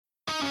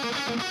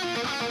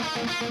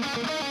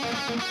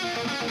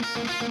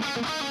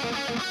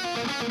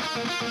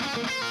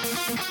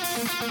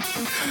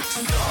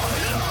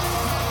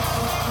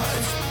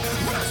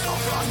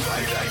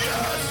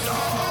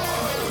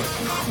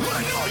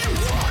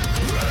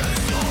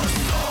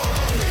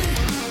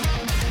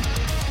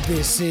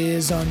This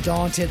is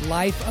Undaunted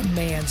Life, a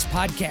Man's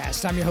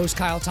Podcast. I'm your host,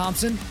 Kyle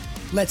Thompson.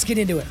 Let's get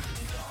into it.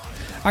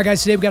 All right,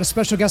 guys, today we've got a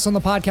special guest on the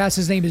podcast.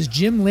 His name is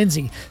Jim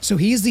Lindsay. So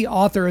he's the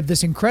author of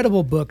this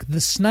incredible book, The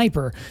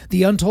Sniper,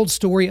 The Untold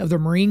Story of the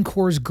Marine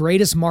Corps'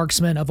 Greatest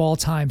Marksman of All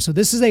Time. So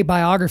this is a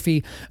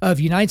biography of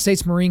United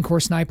States Marine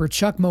Corps sniper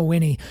Chuck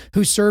Mawhinney,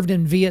 who served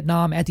in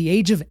Vietnam at the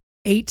age of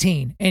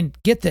 18. And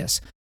get this,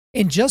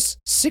 in just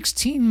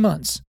 16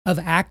 months of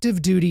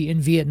active duty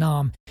in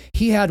Vietnam,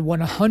 he had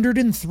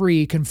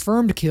 103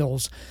 confirmed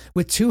kills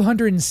with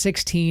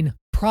 216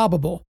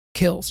 probable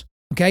kills.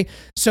 Okay,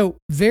 so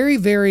very,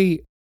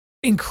 very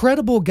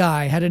incredible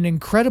guy, had an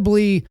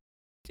incredibly,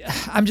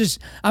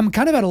 I'm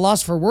kind of at a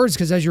loss for words,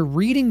 because as you're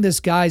reading this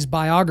guy's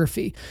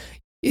biography,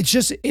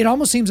 it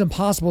almost seems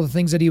impossible, the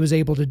things that he was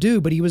able to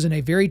do, but he was in a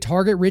very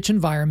target-rich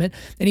environment,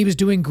 and he was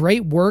doing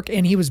great work,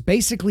 and he was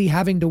basically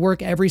having to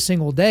work every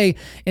single day.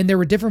 And there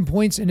were different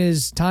points in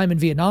his time in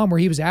Vietnam where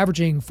he was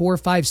averaging 4,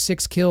 5,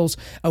 6 kills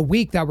a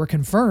week that were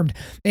confirmed.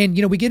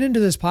 And, we get into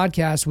this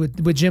podcast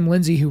with Jim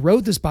Lindsay, who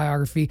wrote this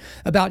biography,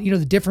 about,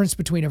 the difference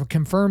between a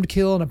confirmed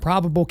kill and a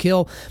probable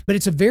kill. But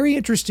it's a very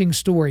interesting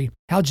story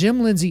how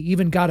Jim Lindsay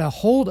even got a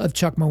hold of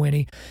Chuck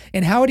Mawhinney,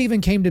 and how it even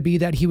came to be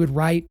that he would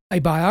write a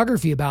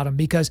biography about him.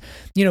 Because,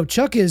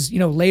 Chuck is,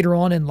 later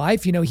on in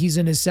life, he's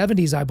in his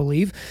 70s, I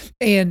believe,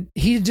 and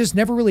he just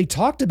never really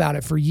talked about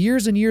it for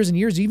years and years and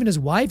years. Even his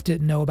wife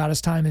didn't know about his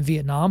time in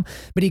Vietnam,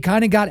 but he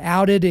kind of got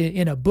outed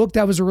in a book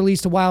that was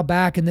released a while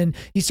back. And then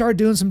he started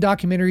doing some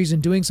documentaries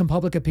and doing some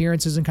public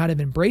appearances and kind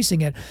of embracing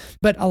it.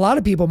 But a lot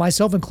of people,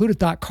 myself included,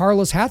 thought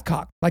Carlos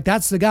Hathcock, like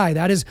that's the guy.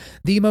 That is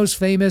the most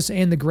famous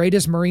and the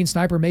greatest Marine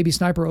sniper, maybe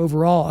sniper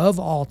overall of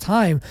all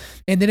time.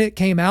 And then it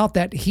came out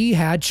that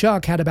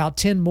Chuck had about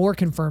 10 more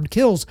confirmed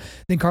kills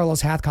than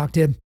Carlos Hathcock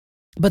did.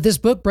 But this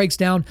book breaks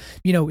down,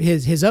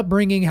 his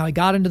upbringing, how he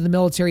got into the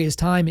military, his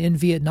time in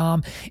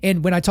Vietnam.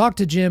 And when I talked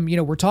to Jim,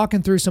 we're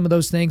talking through some of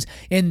those things.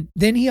 And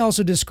then he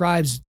also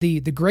describes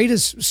the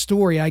greatest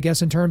story, I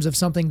guess, in terms of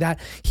something that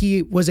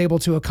he was able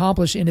to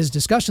accomplish in his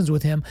discussions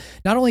with him.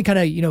 Not only kind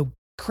of,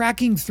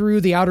 cracking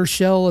through the outer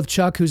shell of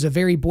Chuck, who's a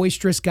very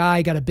boisterous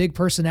guy, got a big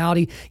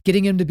personality,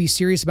 getting him to be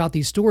serious about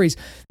these stories.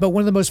 But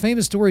one of the most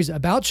famous stories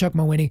about Chuck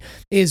Mawhinney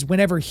is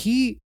whenever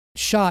he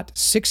shot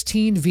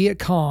 16 Viet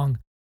Cong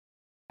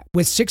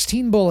with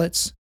 16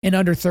 bullets in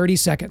under 30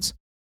 seconds.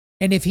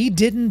 And if he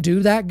didn't do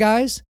that,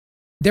 guys,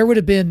 there would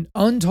have been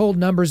untold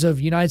numbers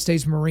of United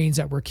States Marines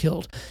that were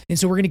killed. And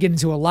so we're going to get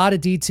into a lot of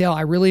detail.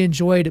 I really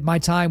enjoyed my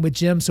time with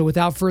Jim. So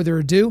without further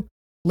ado,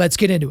 let's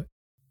get into it.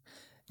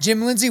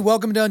 Jim Lindsay,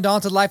 welcome to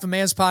Undaunted Life, a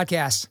Man's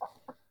Podcast.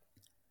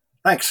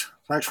 Thanks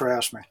for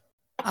asking me.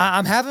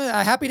 I'm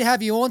happy to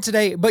have you on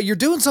today, but you're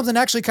doing something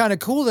actually kind of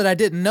cool that I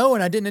didn't know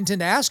and I didn't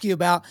intend to ask you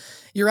about.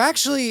 You're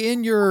actually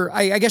in your,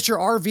 I guess your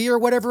RV or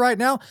whatever right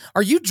now.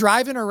 Are you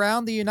driving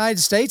around the United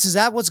States? Is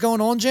that what's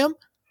going on, Jim?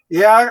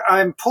 Yeah,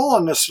 I'm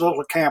pulling this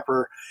little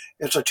camper.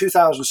 It's a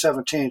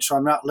 2017, so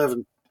I'm not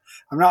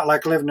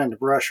like living in the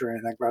brush or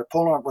anything, but I'm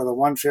pulling up with a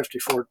 150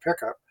 Ford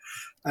pickup.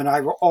 And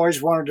I've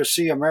always wanted to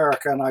see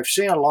America, and I've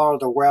seen a lot of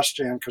the West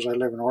End because I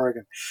live in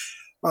Oregon.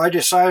 Well, I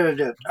decided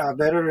that I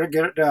better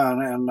get it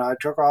done, and I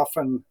took off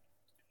in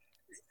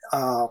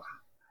the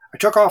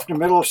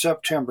middle of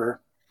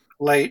September,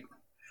 late.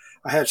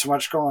 I had so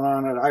much going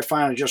on that I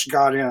finally just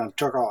got in and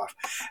took off.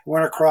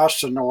 Went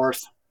across the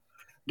north,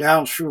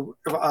 down through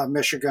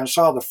Michigan,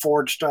 saw the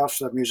Ford stuff,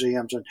 the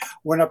museums, and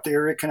went up the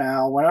Erie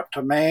Canal, went up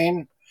to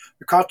Maine.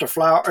 We caught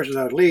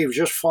the leaves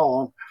just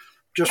falling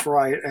just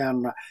right,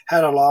 and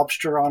had a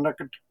lobster on the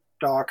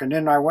dock. And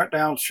then I went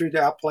down through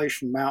the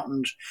Appalachian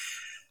Mountains,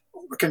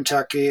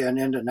 Kentucky, and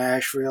into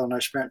Nashville. And I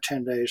spent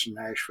 10 days in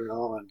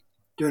Nashville and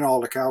doing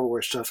all the cowboy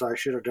stuff that I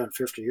should have done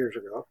 50 years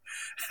ago.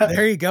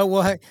 There you go.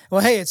 Well,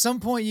 hey, at some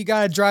point you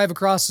got to drive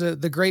across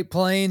the Great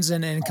Plains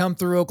and come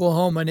through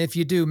Oklahoma. And if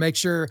you do, make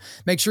sure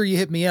you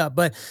hit me up.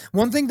 But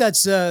one thing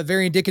that's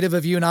very indicative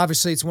of you, and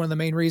obviously it's one of the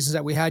main reasons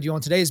that we had you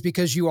on today, is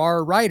because you are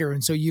a writer.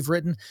 And so you've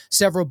written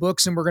several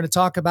books, and we're going to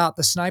talk about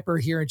The Sniper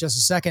here in just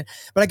a second.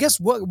 But I guess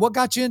what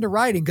got you into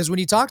writing? Because when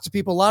you talk to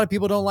people, a lot of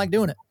people don't like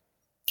doing it.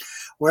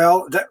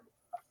 Well,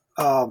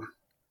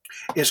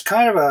 it's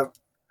kind of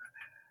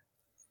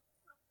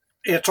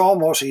it's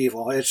almost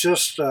evil. It's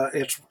just,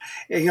 it's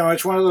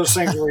one of those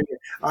things where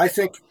I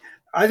think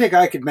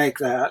I could make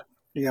that,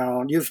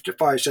 you've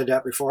probably said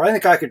that before. I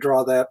think I could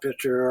draw that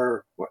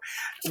picture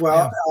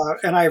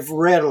and I've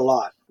read a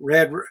lot,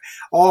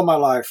 all my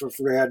life. I've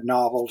read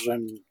novels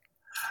and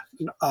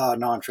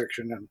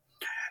nonfiction. And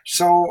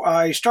so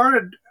I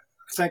started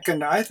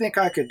thinking, I think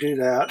I could do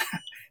that.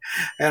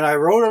 And I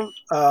wrote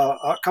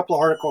a couple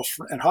of articles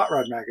in hot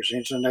rod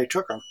magazines, and they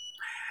took them.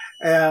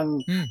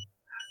 And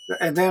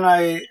then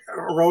I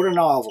wrote a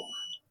novel,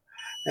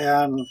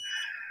 and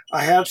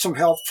I had some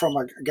help from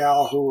a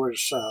gal who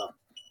was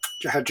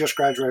had just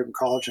graduated from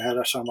college and had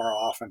a summer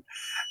off,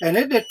 and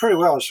it did pretty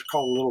well. It's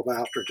called Little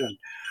Bastard, and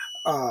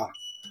uh,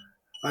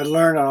 I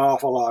learned an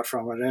awful lot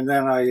from it. And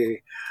then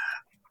I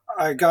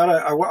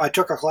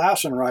took a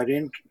class in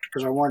writing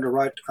because I wanted to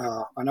write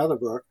another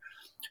book,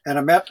 and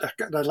I met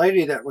the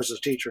lady that was the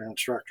teacher and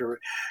instructor.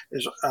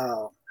 Is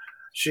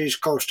she's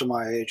close to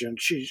my age, and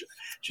she's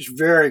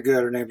very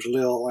good. Her name's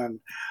Lil,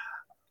 and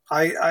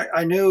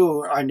I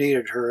knew I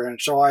needed her,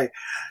 and so I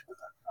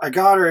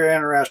got her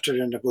interested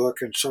in the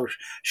book, and so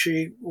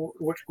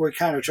we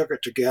kind of took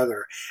it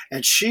together.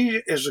 And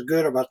she is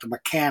good about the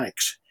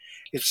mechanics.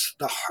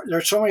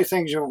 There's so many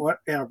things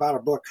in about a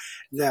book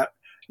that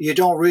you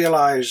don't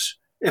realize.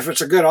 If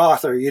it's a good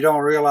author, you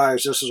don't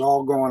realize this is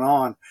all going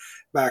on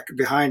back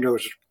behind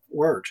those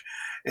words,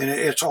 and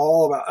it's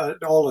all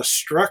about all the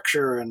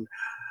structure and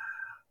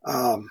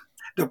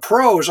the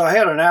prose.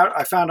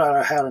 I found out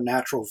I had a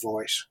natural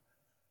voice.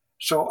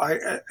 So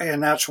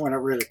and that's when it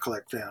really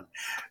clicked then.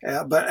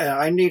 But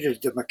I needed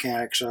the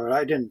mechanics of it.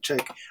 I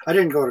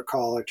didn't go to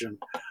college, and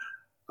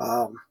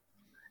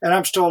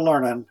I'm still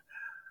learning,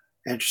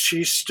 and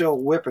she's still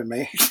whipping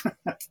me.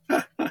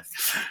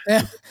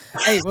 Yeah.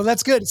 Hey, well,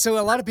 that's good. So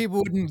a lot of people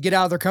wouldn't get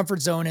out of their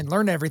comfort zone and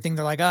learn everything.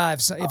 They're like,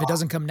 if it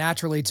doesn't come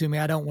naturally to me,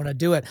 I don't want to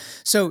do it.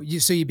 So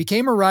you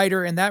became a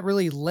writer, and that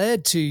really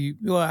led to,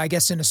 well, I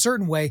guess in a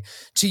certain way,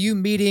 to you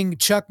meeting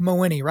Chuck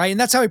Moini, right? And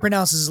that's how he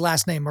pronounces his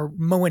last name, or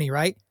Moini,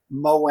 right?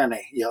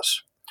 Moini,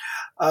 yes.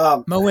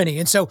 Moini.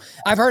 And so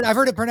I've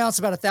heard it pronounced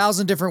about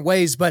 1,000 different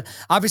ways, but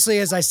obviously,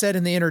 as I said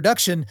in the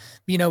introduction,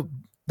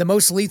 the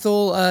most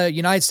lethal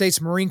United States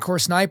Marine Corps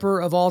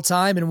sniper of all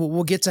time. And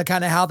we'll get to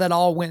kind of how that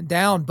all went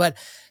down. But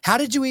how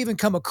did you even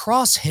come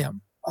across him?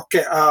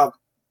 Okay. I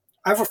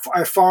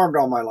farmed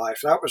all my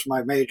life. That was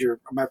my major.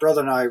 My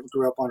brother and I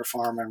grew up on a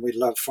farm, and we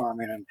loved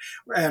farming.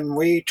 And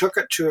we took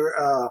it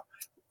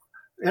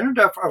ended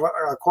up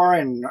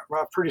acquiring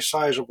a pretty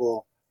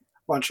sizable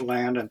bunch of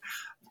land. And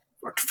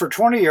for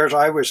 20 years,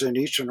 I was in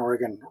Eastern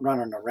Oregon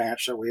running a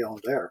ranch that we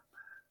owned there.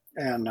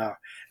 And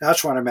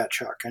that's when I met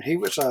Chuck. And he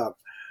was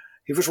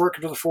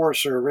working for the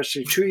Forest Service.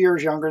 He's 2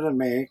 years younger than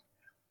me.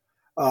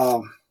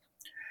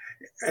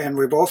 And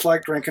we both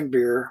liked drinking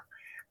beer.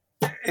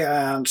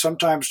 And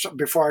sometimes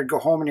before I'd go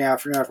home in the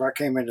afternoon, if I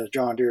came into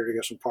John Deere to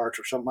get some parts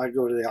or something, I'd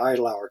go to the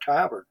Idle Hour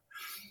Tavern.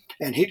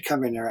 And he'd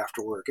come in there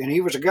after work. And he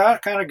was a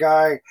kind of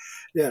guy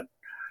that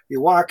you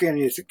walk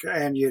in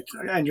and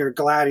you're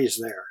glad he's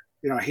there.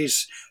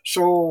 He's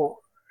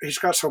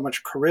got so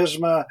much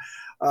charisma.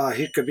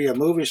 He could be a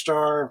movie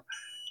star.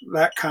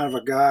 That kind of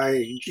a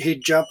guy.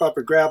 He'd jump up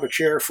and grab a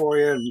chair for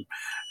you and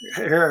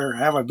here,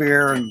 have a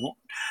beer, and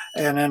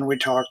then we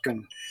talked,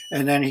 and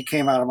then he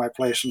came out of my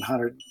place and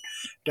hunted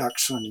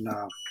ducks,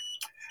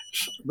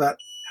 but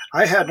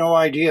I had no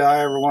idea I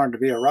ever wanted to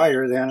be a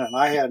writer then, and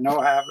I had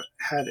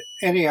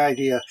any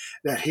idea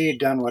that he had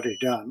done what he'd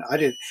done.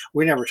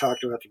 We never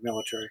talked about the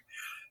military,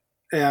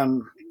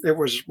 and it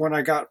was when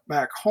I got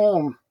back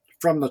home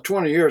from the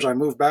 20 years I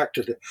moved back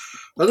to the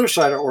other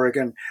side of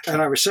Oregon, and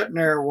I was sitting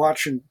there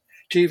watching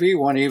TV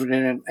one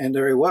evening, and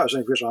there he was.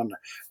 And he was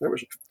there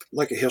was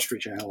like a History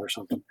Channel or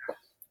something.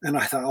 And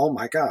I thought, oh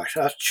my gosh,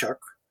 that's Chuck.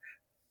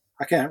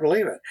 I can't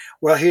believe it.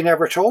 Well, he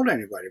never told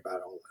anybody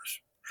about all this.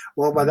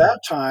 Well, by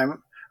that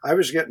time, I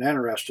was getting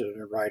interested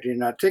in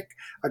writing. I think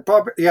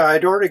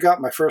I'd already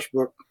got my first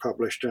book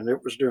published, and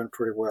it was doing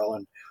pretty well.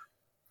 And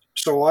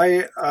so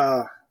I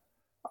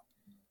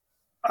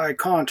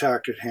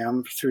contacted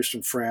him through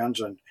some friends,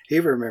 and he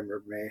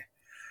remembered me.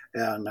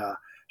 And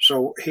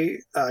so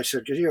I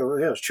said,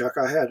 yes, Chuck,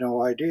 I had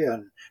no idea.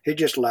 And he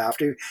just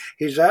laughed.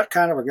 He's that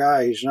kind of a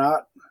guy. He's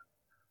not,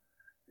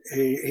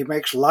 he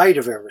makes light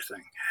of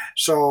everything.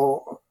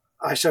 So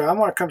I said, I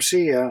want to come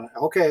see you.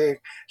 Okay.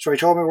 So he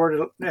told me where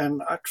to,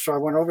 and so I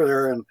went over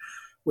there and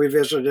we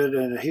visited,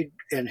 and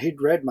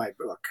he'd read my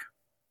book,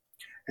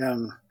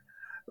 and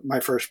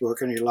my first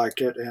book, and he liked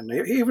it. And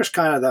he was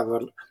kind of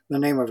the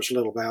name of his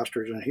Little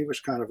Bastard, and he was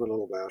kind of a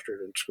little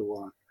bastard in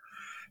school.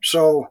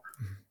 So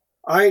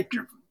I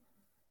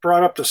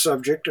brought up the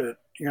subject that,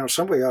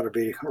 somebody ought to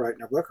be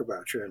writing a book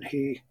about you. And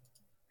he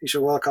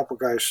said, well, a couple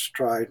of guys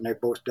tried, and they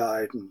both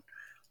died, and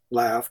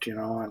laughed,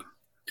 and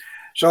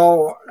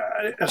so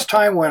as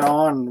time went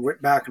on,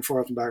 went back and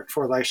forth,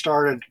 I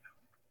started,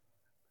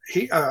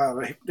 he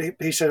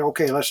said,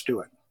 okay, let's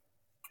do it.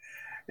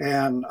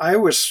 And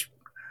it was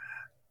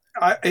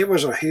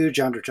a huge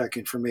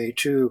undertaking for me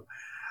to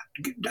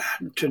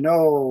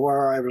know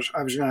where I was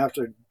going to have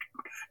to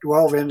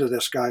delve into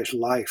this guy's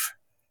life,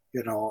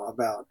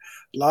 about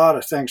a lot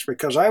of things,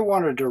 because I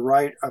wanted to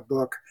write a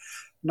book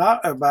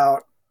not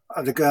about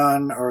the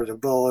gun or the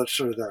bullets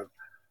or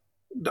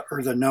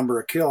the number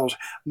of kills,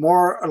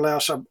 more or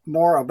less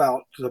more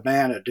about the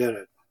man that did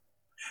it.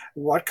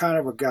 What kind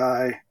of a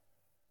guy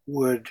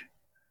where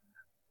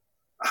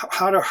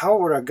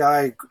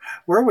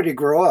would he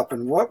grow up,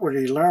 and what would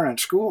he learn in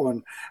school,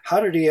 and how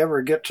did he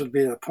ever get to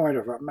be the point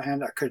of a man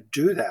that could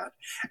do that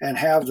and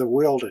have the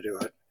will to do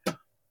it?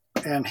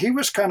 And he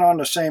was kind of on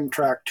the same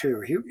track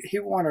too. He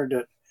wanted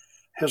it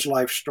his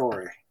life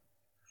story.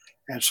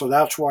 And so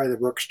that's why the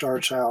book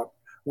starts out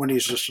when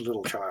he's just a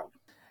little child.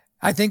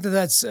 I think that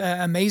that's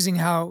amazing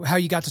how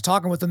you got to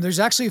talking with him. There's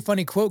actually a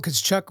funny quote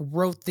because Chuck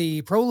wrote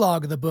the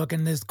prologue of the book,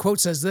 and the quote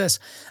says this: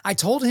 "I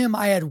told him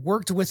I had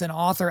worked with an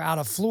author out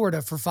of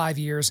Florida for 5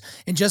 years,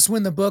 and just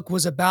when the book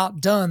was about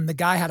done, the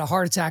guy had a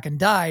heart attack and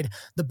died.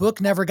 The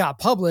book never got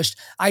published.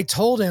 I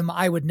told him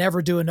I would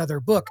never do another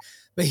book.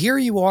 But here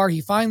you are."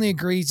 He finally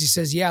agrees. He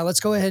says, "Yeah, let's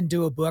go ahead and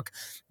do a book."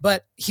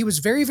 But he was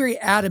very, very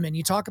adamant.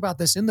 You talk about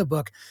this in the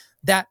book,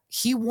 that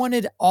he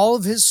wanted all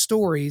of his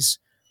stories.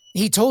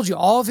 He told you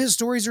all of his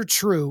stories are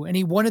true, and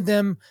he wanted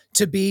them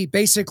to be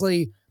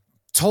basically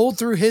told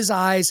through his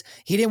eyes.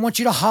 He didn't want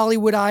you to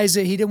Hollywoodize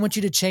it. He didn't want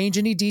you to change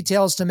any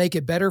details to make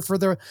it better for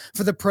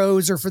the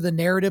prose or for the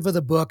narrative of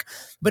the book.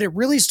 But it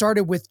really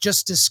started with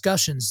just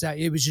discussions, that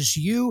it was just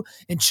you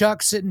and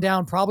Chuck sitting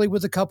down, probably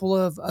with a couple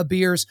of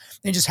beers,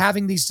 and just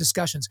having these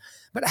discussions.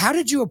 But how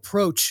did you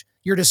approach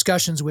your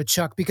discussions with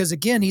Chuck? Because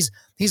again, he's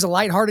a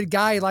lighthearted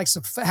guy. He likes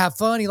to have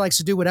fun. He likes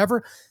to do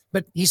whatever,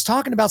 but he's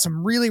talking about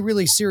some really,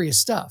 really serious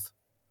stuff.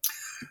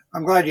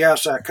 I'm glad you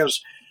asked that,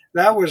 because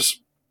that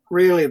was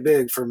really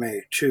big for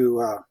me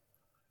to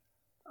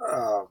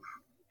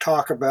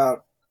talk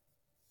about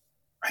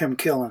him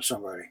killing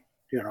somebody,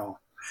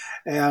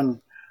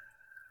 and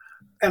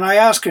I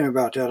asked him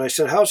about that. I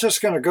said, "How's this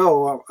going to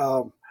go?"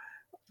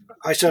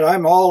 I said,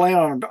 "I'm all in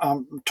on.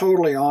 I'm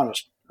totally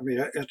honest. I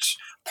mean, it's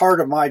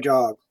part of my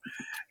job,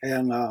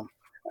 and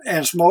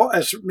it's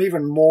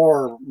even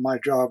more my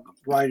job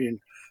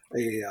writing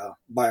a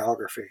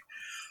biography.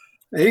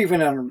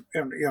 Even in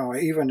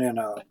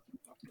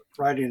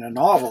writing a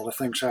novel, the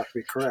things have to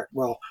be correct."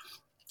 Well,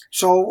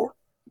 so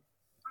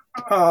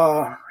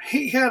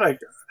he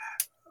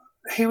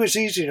was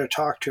easy to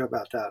talk to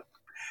about that,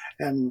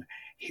 and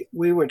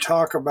we would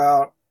talk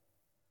about.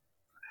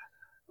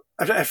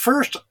 At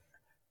first,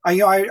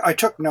 I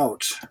took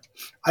notes.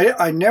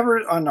 I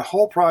never, on the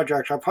whole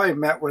project, I probably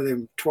met with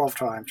him 12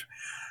 times,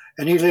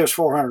 and he lives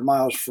 400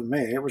 miles from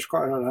me. It was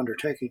quite an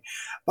undertaking,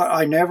 but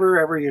I never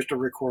ever used a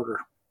recorder,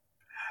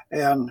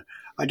 and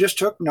I just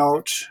took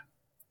notes.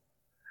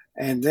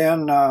 And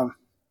then, of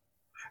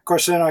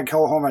course, then I'd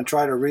go home and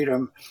try to read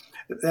them.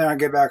 Then I'd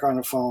get back on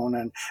the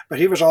phone. But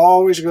he was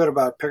always good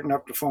about picking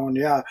up the phone.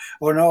 Yeah.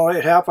 Well, no,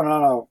 it happened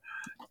on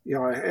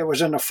it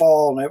was in the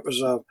fall, and it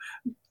was a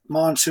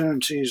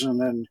monsoon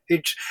season. And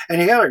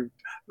he had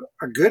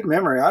a good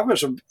memory. I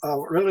was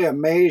really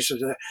amazed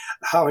at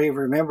how he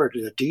remembered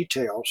the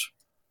details,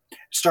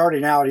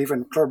 starting out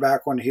even clear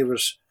back when he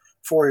was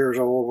 4 years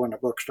old when the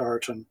book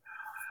starts, and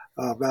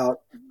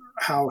about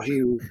how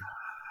he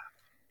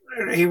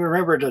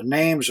remembered the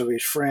names of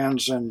his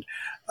friends and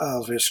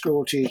of his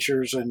school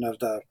teachers and of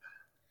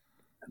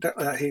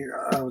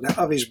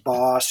of his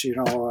boss. He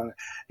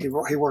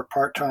worked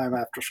part-time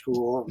after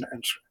school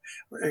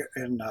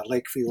in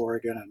Lakeview,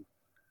 Oregon,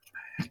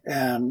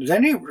 and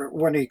then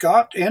when he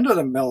got into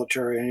the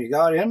military and he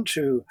got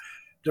into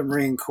the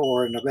Marine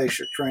Corps and the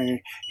basic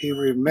training, he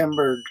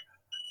remembered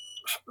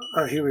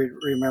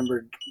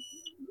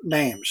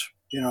names,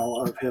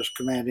 of his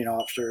commanding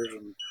officers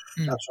and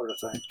that sort of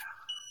thing.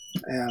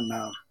 And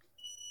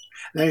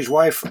then his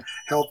wife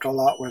helped a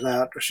lot with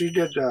that. She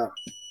did a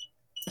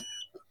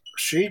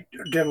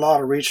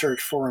lot of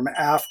research for him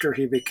after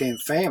he became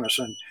famous,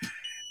 and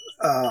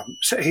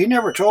so he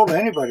never told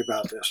anybody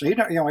about this. He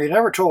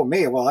never told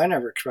me. Well, I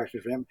never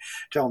expected him to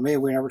tell me.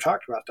 We never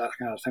talked about that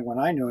kind of thing when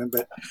I knew him.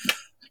 But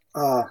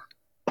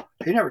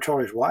he never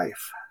told his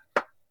wife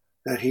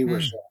that he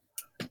was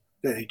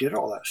that he did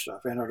all that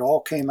stuff, and it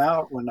all came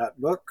out when that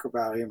book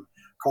about him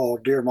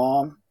called Dear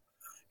Mom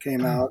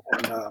came out,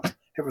 and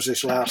it was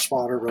his last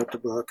spotter wrote the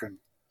book and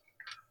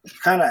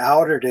kind of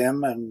outed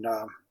him, and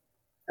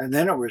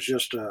then it was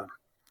just it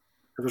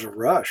was a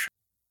rush.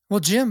 Well,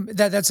 Jim,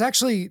 that's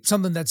actually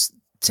something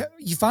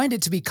you find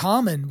it to be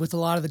common with a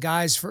lot of the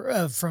guys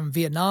from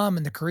Vietnam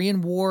and the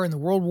Korean War and the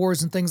World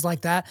Wars and things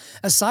like that.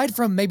 Aside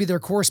from maybe their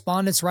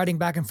correspondence writing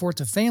back and forth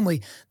to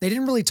family, they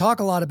didn't really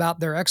talk a lot about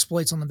their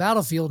exploits on the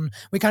battlefield. And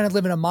we kind of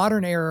live in a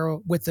modern era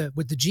with the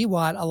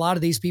GWAT. A lot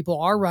of these people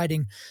are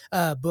writing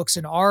books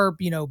and are,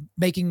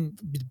 making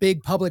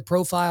big public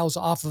profiles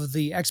off of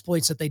the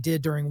exploits that they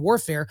did during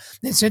warfare.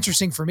 And it's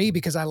interesting for me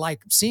because I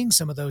like seeing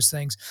some of those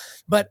things.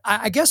 But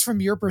I guess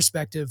from your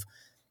perspective,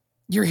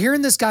 you're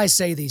hearing this guy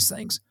say these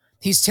things.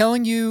 He's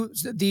telling you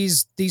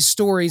these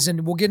stories,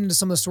 and we'll get into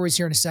some of the stories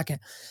here in a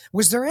second.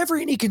 Was there ever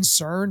any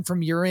concern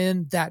from your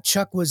end that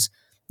Chuck was,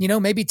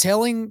 maybe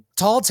telling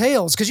tall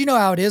tales? Because you know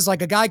how it is.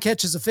 Like a guy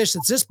catches a fish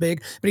that's this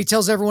big, but he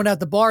tells everyone at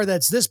the bar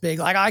that's this big.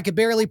 Like I could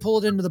barely pull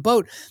it into the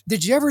boat.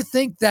 Did you ever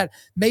think that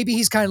maybe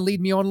he's kind of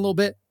leading me on a little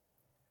bit?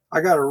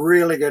 I got a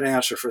really good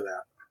answer for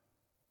that.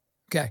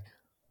 Okay.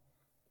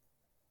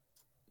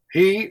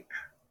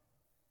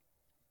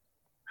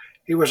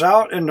 He was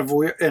out in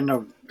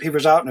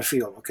the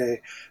field.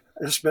 Okay,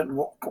 it's been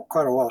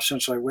quite a while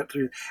since I went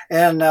through.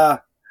 And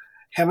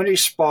him and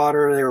his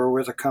spotter, they were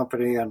with a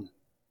company, and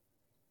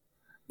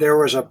there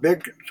was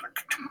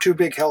two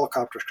big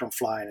helicopters come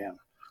flying in,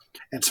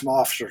 and some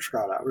officers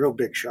got out, real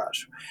big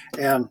shots.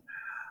 And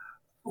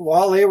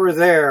while they were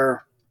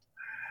there,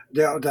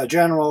 the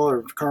general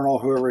or colonel,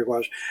 whoever he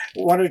was,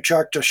 wanted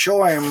Chuck to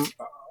show him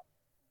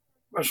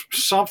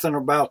something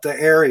about the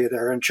area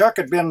there. And Chuck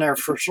had been there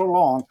for so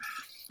long,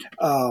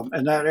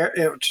 and that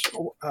it's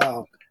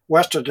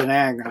west of Da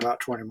Nang,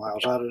 about 20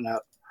 miles out in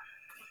that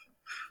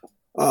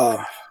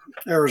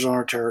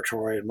Arizona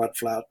territory and mud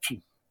flats.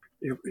 And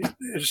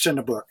it's in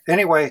the book.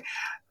 Anyway,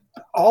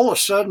 all of a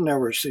sudden there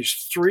was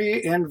these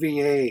 3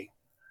 NVA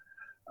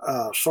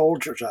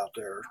soldiers out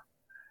there,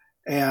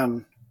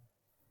 and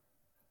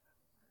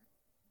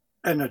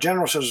the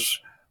general says,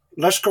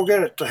 "Let's go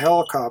get the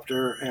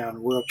helicopter and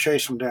we'll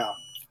chase them down."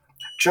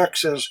 Chuck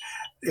says,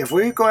 "If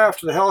we go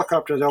after the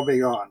helicopter, they'll be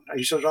gone."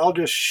 He says, "I'll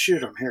just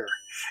shoot them here."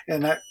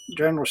 And that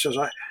general says,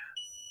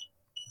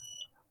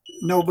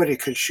 nobody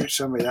could shoot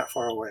somebody that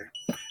far away.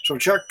 So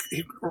Chuck,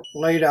 he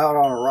laid out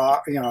on a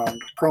rock,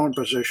 prone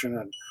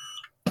position,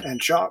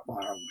 and shot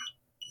one of them.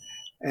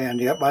 And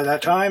yet by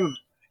that time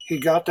he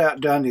got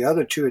that done, the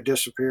other 2 had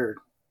disappeared.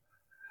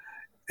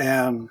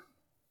 And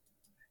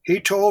he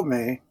told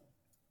me,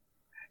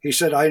 he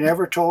said, "I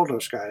never told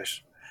those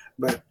guys,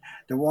 but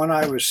the one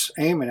I was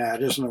aiming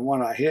at isn't the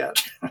one I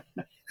hit."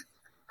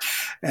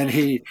 And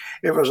he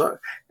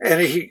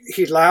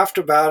laughed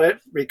about it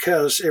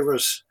because it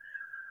was,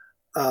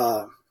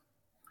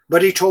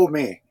 but he told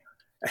me,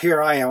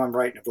 here I am, I'm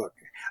writing a book.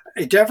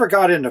 It never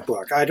got in the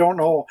book. I don't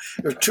know.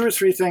 There's 2 or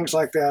 3 things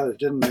like that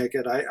didn't make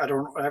it. I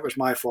don't know. That was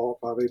my fault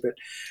probably,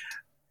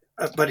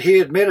 but he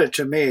admitted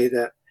to me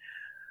that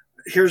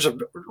here's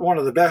one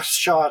of the best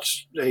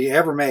shots that he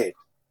ever made.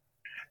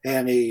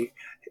 And he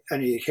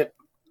hit,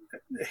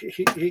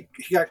 he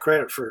got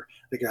credit for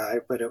the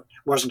guy, but it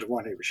wasn't the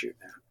one he was shooting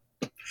at.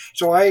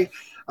 So I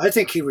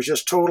think he was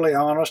just totally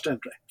honest.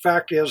 And the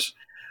fact is,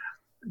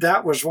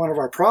 that was one of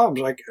our problems.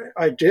 Like,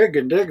 I dig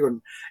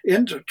into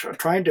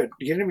trying to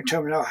get him to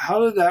tell me, now, how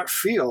did that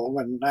feel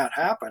when that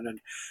happened? And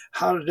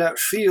how did that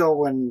feel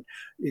when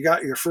you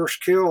got your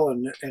first kill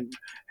and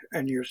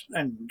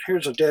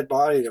here's a dead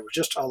body that was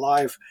just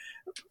alive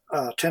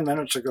 10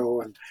 minutes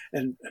ago.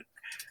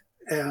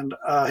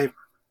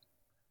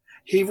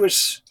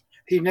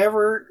 He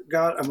never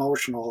got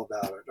emotional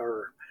about it,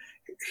 or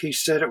he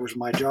said it was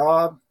my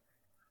job.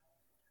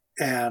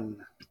 And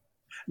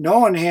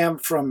knowing him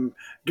from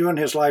doing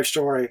his life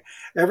story,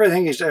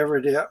 everything he's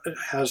ever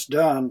has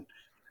done,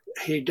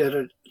 he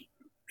did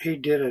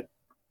it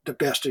the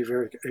best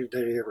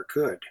that he ever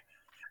could.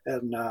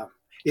 And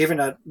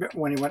even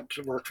when he went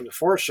to work for the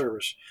Forest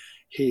Service,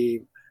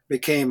 he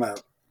kind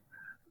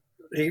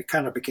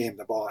of became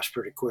the boss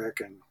pretty quick,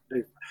 and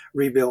they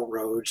rebuilt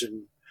roads.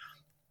 And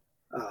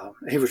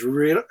he was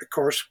really, of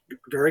course,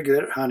 very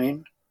good at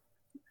hunting,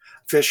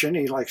 fishing.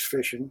 He likes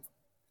fishing,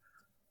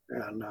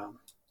 and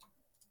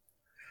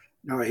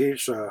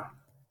he's a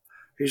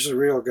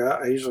real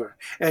guy.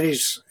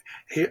 He's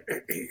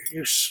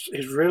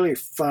really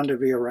fun to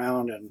be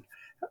around,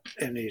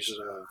 and he's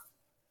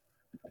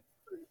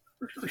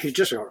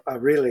just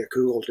really a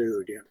cool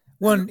dude. Yeah.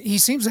 One, he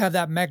seems to have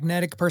that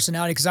magnetic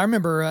personality, because I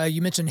remember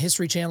you mentioned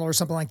History Channel or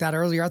something like that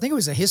earlier. I think it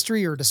was a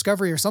History or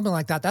Discovery or something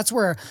like that. That's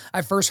where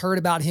I first heard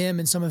about him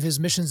and some of his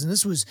missions, and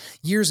this was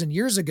years and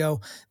years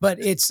ago. But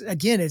it's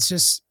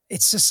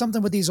just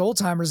something with these old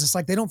timers. It's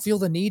like they don't feel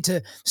the need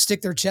to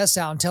stick their chests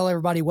out and tell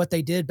everybody what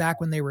they did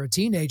back when they were a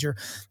teenager.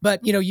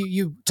 But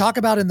you talk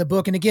about in the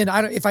book, and again,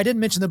 if I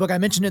didn't mention the book, I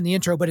mentioned it in the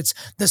intro, but it's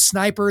The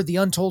Sniper, the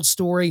untold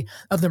story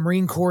of the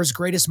Marine Corps'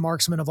 greatest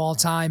marksman of all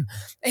time.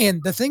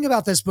 And the thing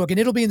about this book, and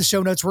it'll be in the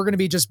show notes, we're going to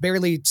be just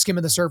barely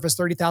skimming the surface,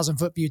 30,000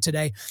 foot view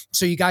today,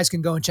 so you guys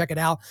can go and check it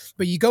out.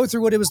 But you go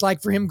through what it was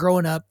like for him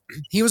growing up.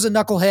 He was a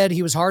knucklehead.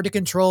 He was hard to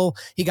control.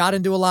 He got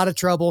into a lot of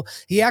trouble.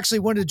 He actually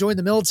wanted to join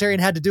the military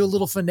and had to do a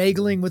little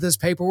finagling with his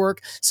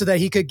paperwork so that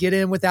he could get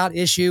in without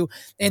issue.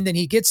 And then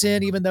he gets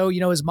in, even though,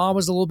 his mom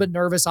was a little bit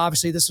nervous.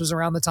 Obviously, this was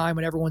around the time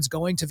when everyone's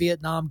going to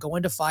Vietnam,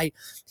 going to fight.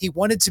 He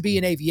wanted to be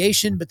in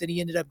aviation, but then he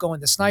ended up going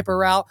the sniper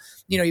route.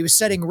 He was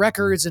setting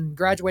records and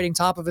graduating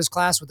top of his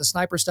class with the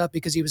sniper stuff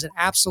because he was an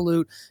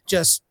absolute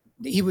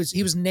he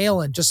was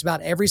nailing just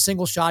about every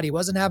single shot. He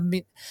wasn't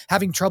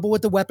having trouble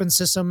with the weapon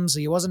systems.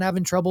 He wasn't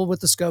having trouble with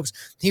the scopes.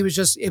 It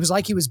was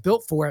like he was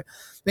built for it.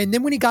 And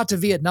then when he got to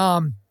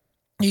Vietnam,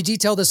 you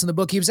detail this in the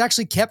book, he was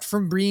actually kept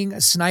from being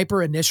a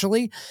sniper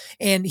initially,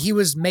 and he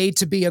was made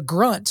to be a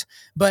grunt.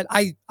 But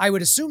I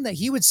would assume that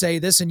he would say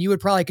this, and you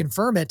would probably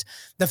confirm it.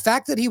 The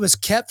fact that he was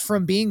kept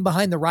from being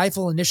behind the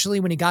rifle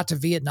initially when he got to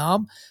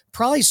Vietnam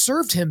probably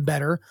served him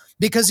better,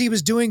 because he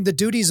was doing the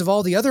duties of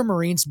all the other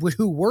Marines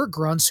who were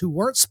grunts, who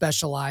weren't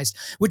specialized.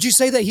 Would you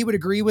say that he would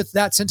agree with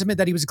that sentiment,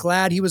 that he was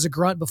glad he was a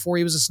grunt before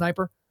he was a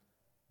sniper?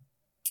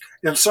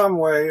 In some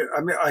way,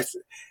 I mean,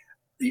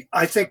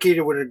 I think he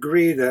would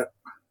agree that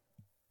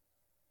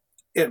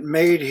it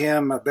made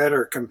him a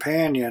better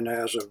companion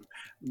as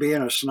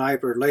being a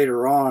sniper.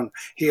 Later on,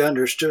 he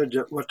understood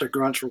what the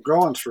grunts were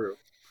going through,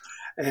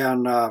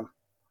 and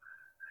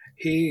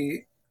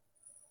he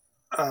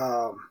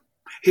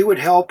would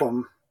help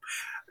them.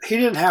 he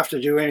didn't have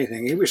to do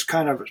anything. He was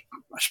kind of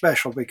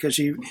special because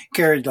he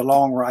carried the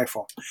long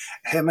rifle.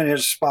 Him and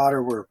his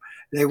spotter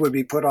they would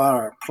be put on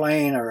a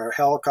plane or a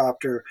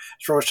helicopter,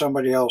 throw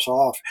somebody else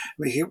off. I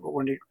mean,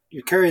 when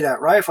you carry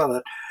that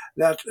rifle,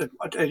 that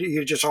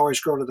you just always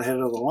go to the head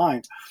of the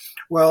line.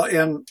 Well,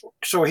 and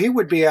so he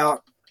would be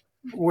out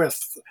with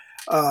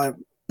a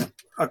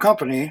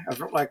company of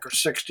like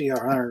 60 or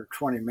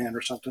 120 men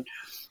or something,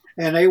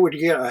 and they would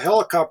get a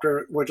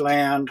helicopter would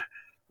land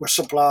with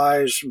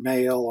supplies,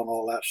 mail, and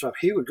all that stuff.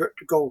 He would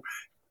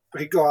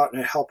he'd go out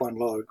and help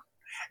unload,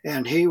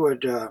 and he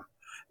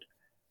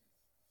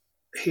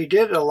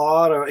did a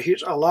lot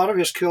of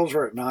his kills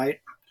were at night,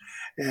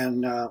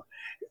 and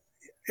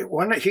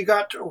when he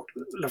got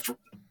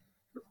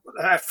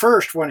at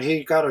first when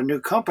he got a new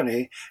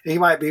company, he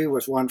might be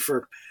with one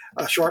for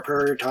a short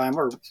period of time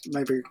or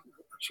maybe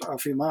a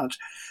few months.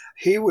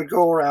 He would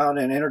go around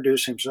and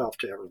introduce himself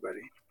to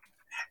everybody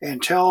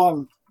and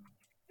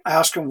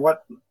ask them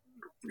what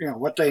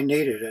they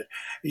needed. It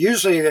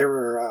usually they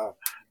were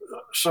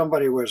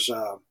somebody was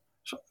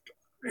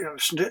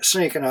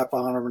sneaking up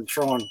on them and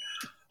throwing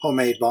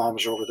homemade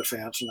bombs over the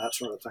fence and that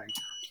sort of thing.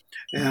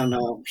 And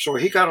so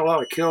he got a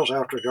lot of kills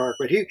after dark,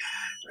 but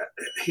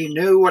he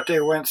knew what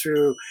they went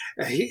through.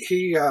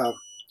 He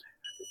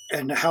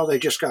and how they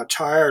just got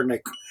tired,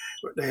 and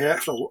they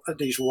have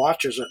these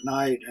watches at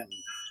night and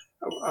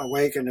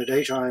awake in the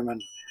daytime,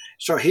 and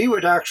so he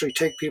would actually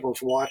take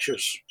people's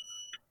watches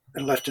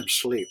and let them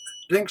sleep.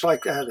 Things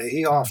like that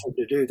he offered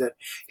to do that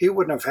he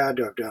wouldn't have had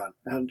to have done.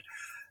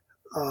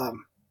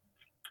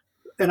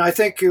 And I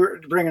think you're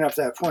bringing up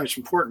that point is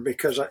important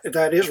because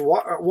that is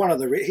one of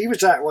he was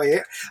that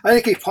way. I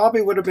think he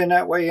probably would have been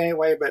that way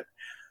anyway, but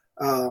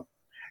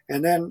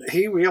and then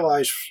he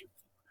realized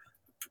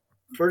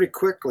pretty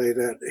quickly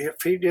that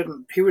if he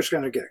didn't, he just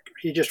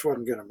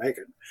wasn't going to make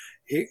it.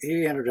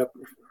 He ended up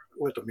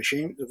with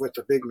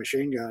the big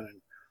machine gun,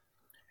 and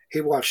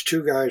he watched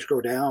two guys go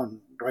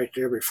down right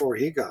there before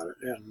he got it,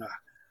 and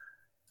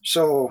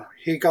so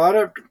he got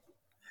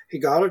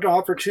an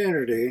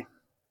opportunity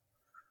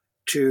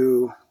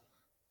to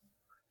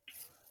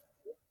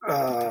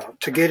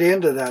get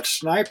into that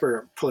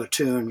sniper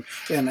platoon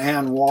in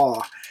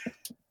Anwa,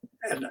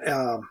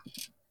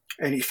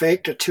 and he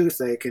faked a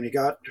toothache, and he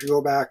got to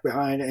go back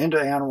into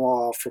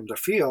Anwa from the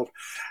field,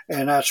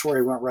 and that's where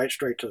he went right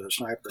straight to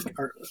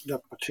the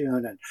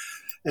platoon,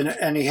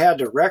 and he had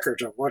the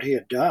records of what he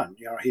had done.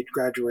 He'd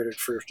graduated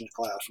first in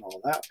class and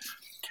all that,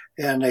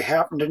 and they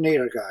happened to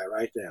need a guy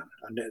right then,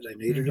 and they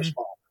needed a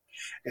spot.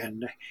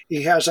 And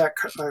he has the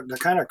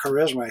kind of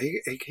charisma.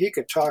 He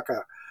could talk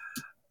a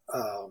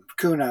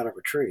coon out of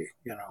a tree.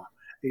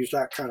 He's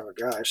that kind of a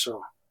guy.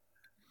 So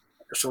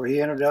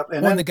he ended up.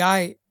 And then the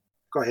guy.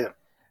 Go ahead.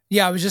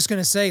 Yeah, I was just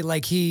gonna say,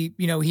 like he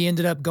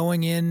ended up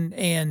going in,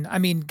 and I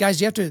mean, guys,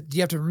 you have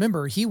to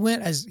remember he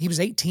went as he was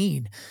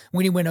 18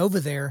 when he went over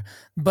there,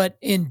 but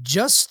in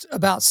just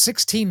about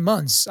 16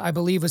 months, I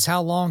believe, was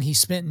how long he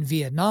spent in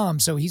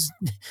Vietnam. So he's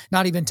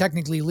not even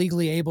technically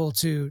legally able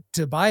to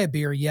buy a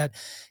beer yet.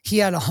 He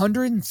had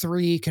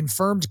 103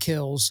 confirmed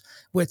kills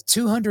with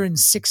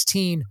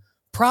 216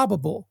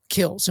 probable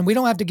kills. And we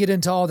don't have to get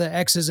into all the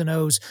X's and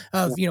O's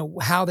of,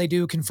 how they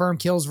do confirmed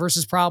kills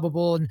versus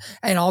probable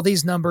and all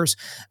these numbers.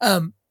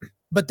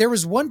 But there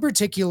was one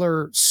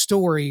particular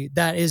story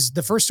that is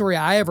the first story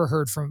I ever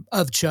heard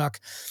of Chuck.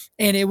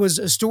 And it was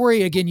a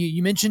story, again,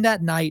 you mentioned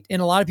at night,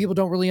 and a lot of people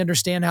don't really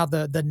understand how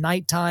the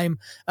nighttime,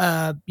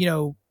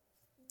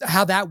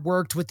 how that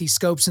worked with these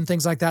scopes and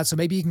things like that. So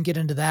maybe you can get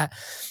into that.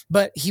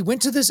 But he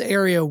went to this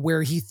area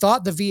where he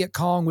thought the Viet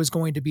Cong was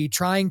going to be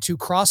trying to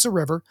cross a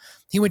river.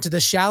 He went to the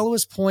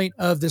shallowest point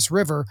of this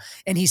river,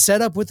 and he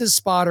set up with his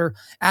spotter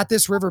at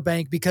this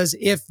riverbank, because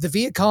if the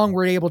Viet Cong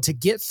were able to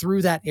get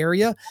through that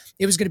area,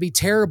 it was going to be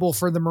terrible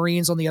for the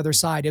Marines on the other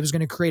side. It was going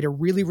to create a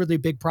really, really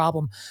big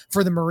problem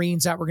for the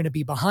Marines that were going to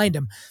be behind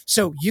him.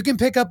 So you can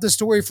pick up the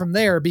story from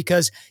there,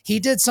 because he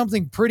did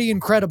something pretty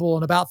incredible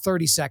in about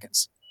 30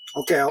 seconds.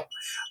 Okay.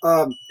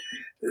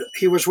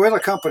 He was with a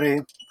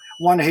company,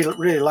 one he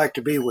really liked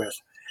to be with,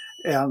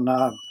 and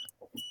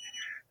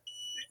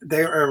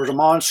there was a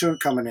monsoon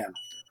coming in.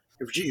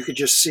 You could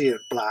just see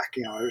it black,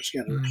 it was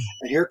getting,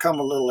 and here come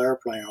a little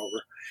airplane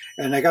over,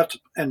 and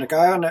the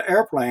guy on the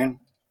airplane,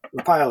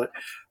 the pilot,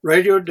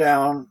 radioed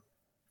down,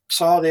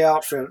 saw the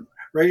outfit,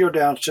 radioed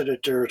down, said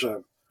that there's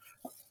a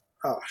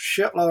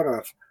shitload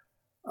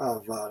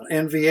of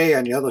NVA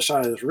on the other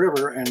side of this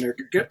river, and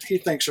he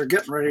thinks they're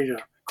getting ready to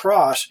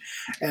cross,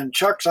 and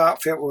Chuck's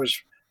outfit was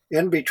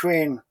in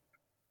between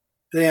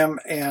them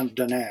and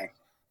Da Nang.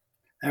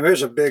 And it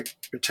was a big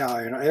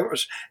battalion.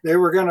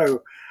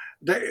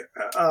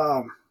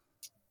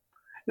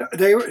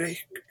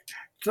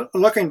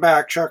 Looking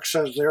back, Chuck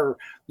says they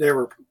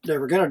were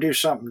going to do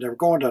something. They were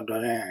going to Da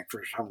Nang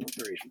for some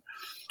reason.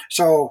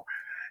 So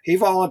he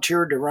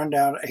volunteered to run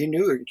down. He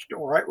knew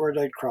right where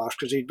they'd cross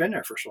because he'd been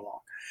there for so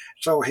long.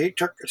 So he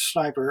took a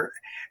sniper,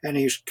 and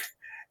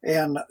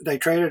they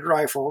traded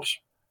rifles.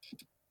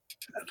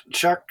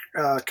 Chuck,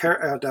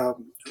 the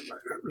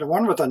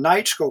one with a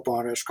night scope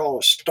on it is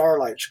called a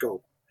starlight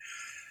scope.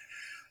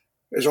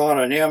 is on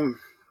an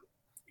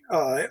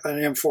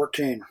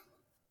M14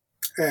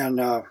 and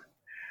a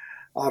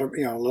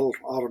little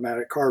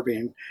automatic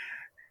carbine.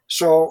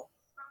 So,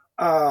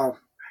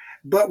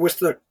 but with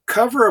the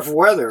cover of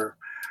weather,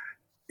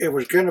 it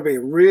was going to be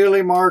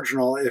really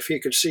marginal if he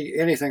could see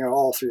anything at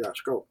all through that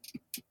scope.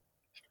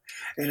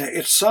 And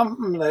it's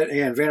something that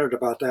he invented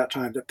about that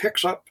time that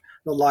picks up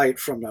the light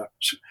from the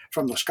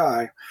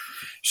sky.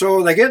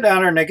 So they get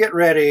down there and they get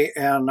ready,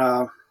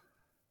 and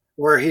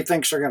where he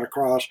thinks they're going to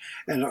cross,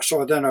 and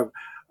so then a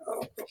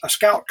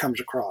scout comes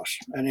across,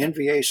 an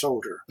NVA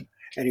soldier,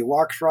 and he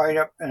walks right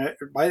up, and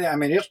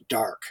it's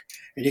dark,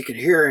 and he can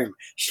hear him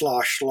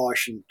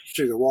sloshing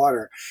through the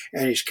water,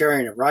 and he's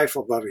carrying a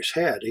rifle above his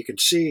head. He can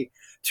see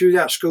through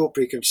that scope.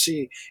 He can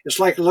see. It's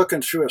like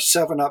looking through a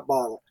 7-Up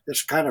bottle.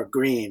 It's kind of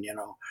green,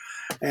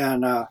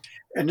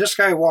 and this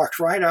guy walks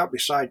right out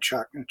beside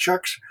Chuck,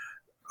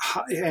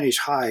 and his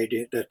hide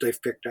that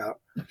they've picked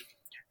out,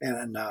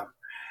 and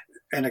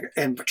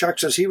Chuck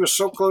says he was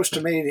so close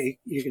to me that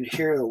you can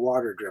hear the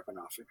water dripping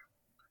off him.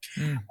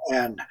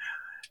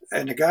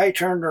 And the guy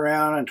turned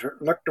around and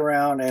looked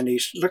around, and he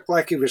looked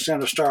like he was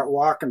going to start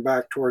walking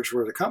back towards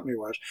where the company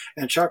was,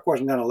 and Chuck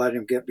wasn't going to let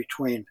him get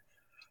between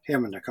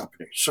him and the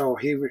company. So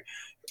he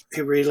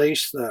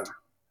released the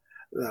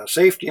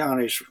safety on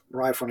his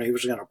rifle, and he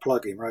was going to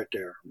plug him right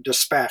there,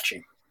 dispatch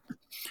him.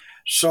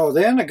 So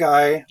then the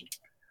guy,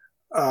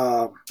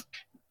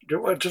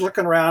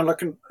 looking around,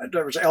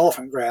 there was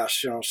elephant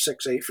grass,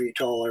 6-8 feet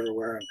tall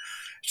everywhere. And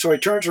so he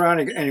turns around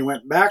and he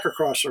went back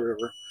across the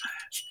river.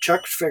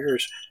 Chuck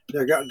figures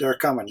they're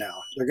coming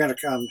now. They're going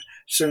to come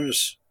as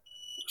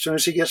soon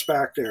as he gets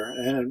back there.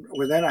 And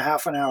within a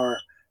half an hour,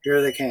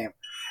 here they came.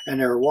 And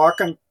they're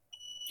walking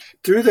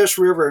through this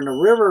river. And the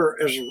river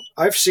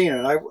I've seen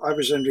it. I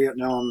was in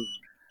Vietnam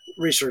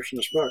researching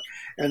this book.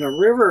 And the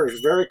river is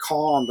very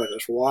calm, but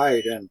it's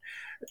wide and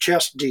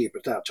chest deep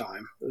at that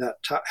time. That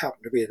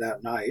happened to be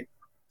that night.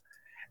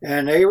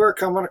 And they were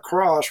coming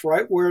across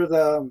right where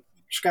the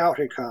scout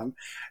had come,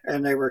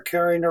 and they were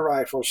carrying their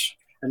rifles,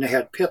 and they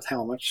had pith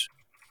helmets.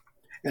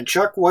 And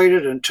Chuck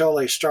waited until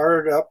they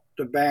started up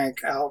the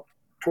bank out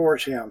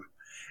towards him,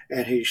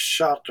 and he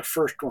shot the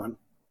first one,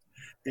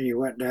 and he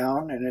went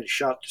down, and then he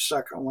shot the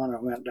second one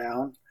and went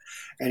down,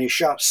 and he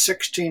shot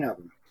 16 of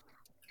them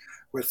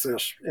with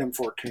this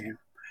M14.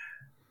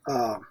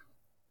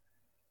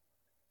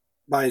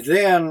 By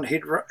then,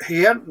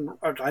 he hadn't.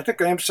 I think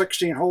the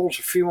M16 holds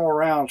a few more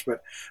rounds,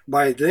 but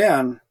by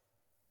then,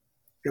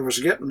 it was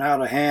getting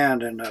out of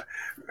hand, and the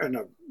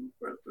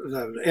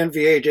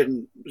NVA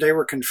didn't. They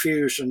were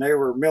confused, and they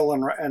were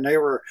milling, and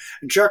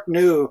Chuck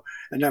knew,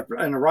 and the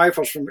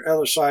rifles from the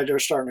other side, they're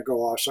starting to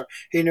go off. So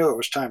he knew it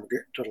was time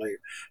to leave.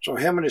 So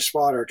him and his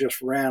spotter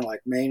just ran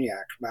like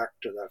maniacs back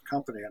to the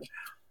company,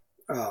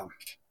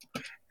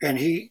 and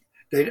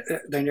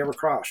they never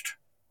crossed.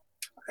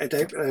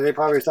 They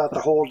probably thought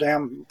the whole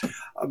damn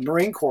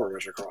Marine Corps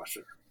was across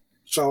there.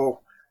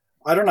 So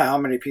I don't know how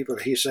many people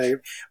he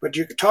saved, but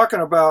you're talking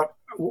about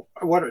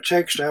what it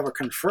takes to have a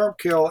confirmed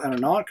kill and a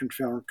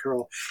non-confirmed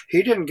kill.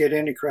 He didn't get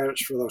any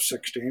credits for those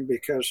 16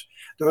 because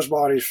those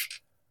bodies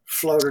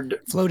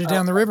floated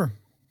down the river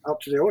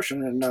out to the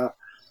ocean, and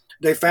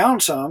they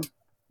found some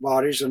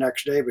bodies the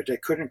next day, but they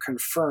couldn't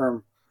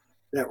confirm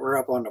that we're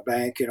up on the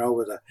bank,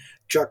 with a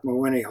Chuck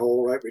Mawhinney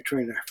hole right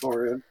between the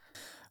forehead.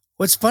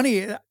 What's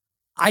funny,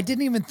 I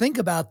didn't even think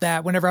about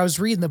that whenever I was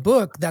reading the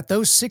book, that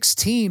those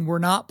 16 were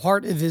not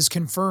part of his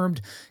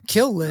confirmed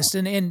kill list.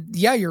 And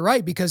yeah, you're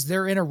right, because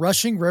they're in a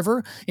rushing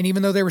river. And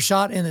even though they were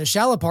shot in the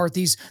shallow part,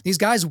 these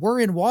guys were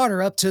in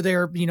water up to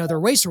their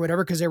waist or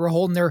whatever, because they were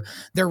holding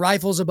their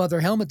rifles above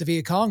their helmet, the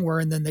Viet Cong were,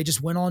 and then they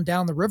just went on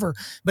down the river.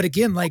 But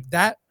again, like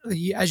that,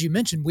 as you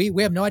mentioned, we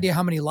have no idea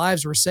how many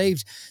lives were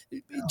saved.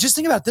 Just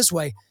think about it this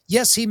way.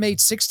 Yes, he made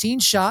 16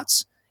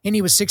 shots, and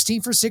he was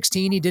 16 for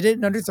 16. He did it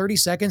in under 30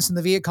 seconds, and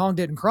the Viet Cong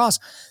didn't cross.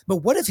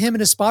 But what if him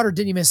and his spotter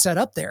didn't even set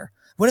up there?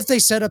 What if they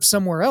set up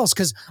somewhere else?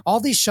 Because all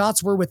these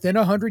shots were within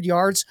 100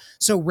 yards,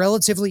 so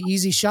relatively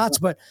easy shots.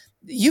 But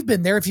you've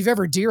been there. If you've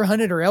ever deer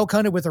hunted or elk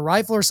hunted with a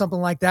rifle or something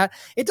like that,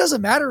 it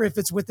doesn't matter if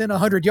it's within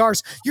 100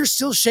 yards. You're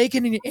still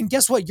shaking, and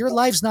guess what? Your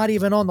life's not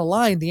even on the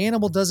line. The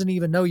animal doesn't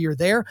even know you're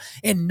there,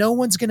 and no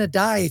one's going to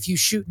die if you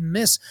shoot and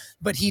miss.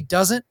 But he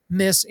doesn't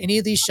miss any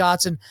of these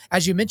shots, and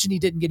as you mentioned, he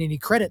didn't get any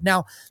credit.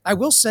 Now, I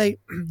will say,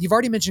 you've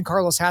already mentioned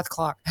Carlos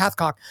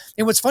Hathcock,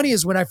 and what's funny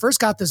is when I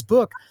first got this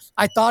book,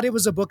 I thought it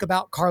was a book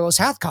about Carlos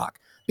Hathcock,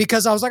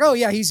 because I was like, oh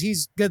yeah,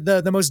 he's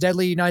the most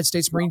deadly United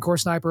States Marine Corps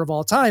sniper of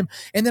all time.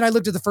 And then I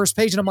looked at the first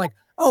page and I'm like,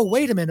 oh,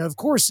 wait a minute. Of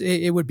course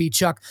it would be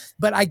Chuck.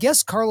 But I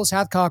guess Carlos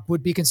Hathcock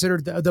would be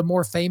considered the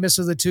more famous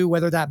of the two,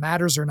 whether that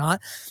matters or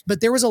not.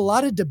 But there was a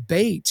lot of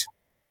debate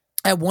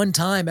at one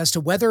time as to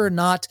whether or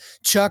not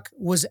Chuck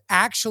was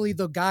actually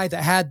the guy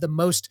that had the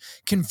most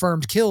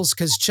confirmed kills,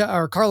 because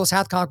Carlos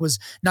Hathcock was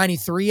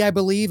 93, I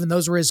believe, and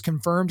those were his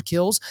confirmed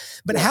kills.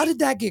 But how did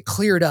that get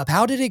cleared up?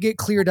 How did it get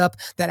cleared up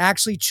that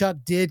actually Chuck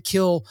did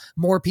kill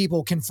more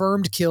people,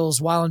 confirmed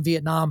kills, while in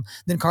Vietnam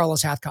than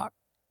Carlos Hathcock?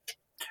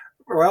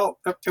 Well,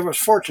 it was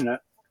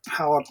fortunate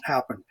how it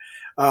happened.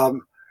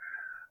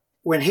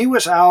 when he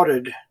was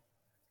outed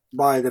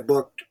by the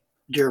book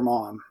Dear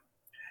Mom,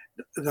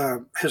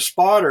 his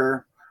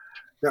spotter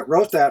that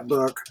wrote that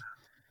book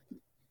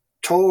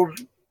told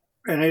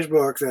in his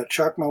book that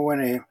Chuck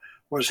Mawhinney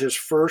was his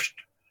first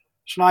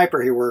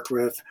sniper he worked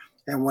with,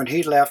 and when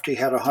he left, he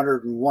had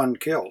 101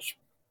 kills.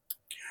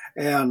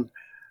 And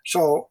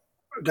so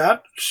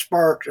that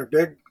sparked a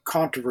big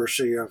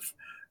controversy of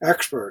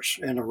experts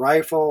in the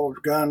rifle,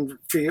 gun,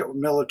 field,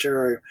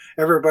 military.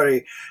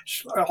 Everybody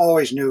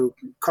always knew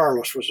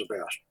Carlos was the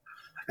best.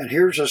 And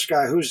here's this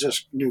guy, who's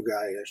this new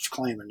guy that's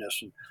claiming this?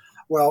 And,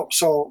 well,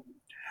 so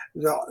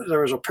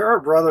there was a pair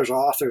of brothers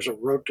authors that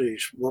wrote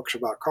these books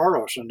about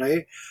Carlos, and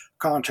they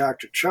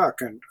contacted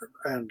Chuck and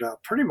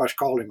pretty much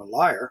called him a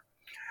liar,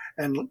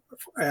 and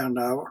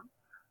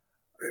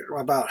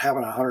about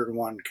having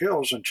 101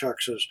 kills. And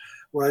Chuck says,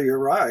 "Well, you're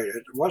right.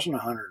 It wasn't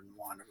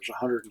 101. It was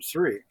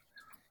 103."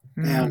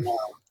 And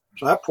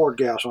so that poured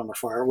gas on the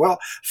fire. Well,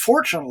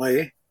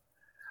 fortunately,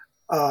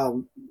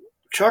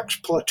 Chuck's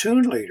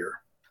platoon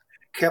leader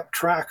kept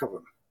track of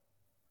him,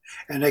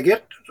 and they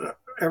get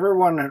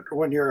everyone.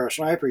 When you're a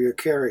sniper, you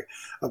carry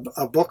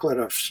a booklet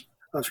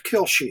of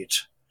kill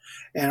sheets,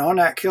 and on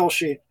that kill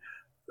sheet,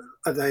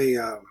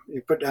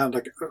 you put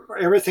down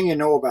everything you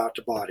know about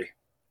the body.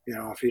 You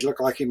know, if he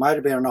looked like he might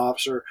have been an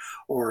officer,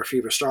 or if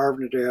he was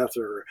starving to death,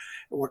 or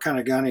what kind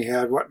of gun he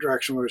had, what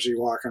direction was he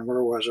walking,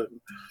 where was it?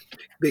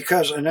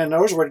 And then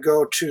those would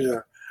go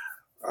to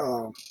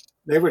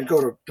they would go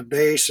to the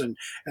base, and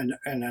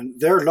then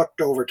they're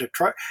looked over to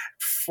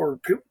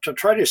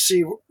try to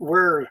see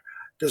where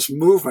this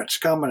movement's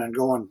coming and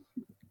going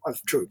of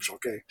troops.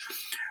 Okay,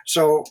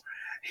 so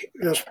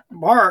this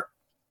Mark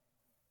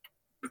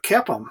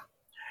kept them,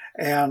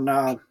 and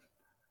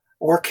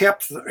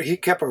he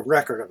kept a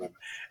record of them,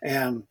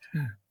 and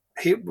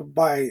he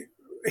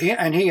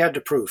had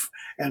the proof,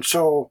 and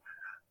so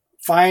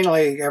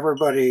finally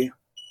everybody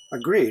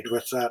agreed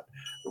with that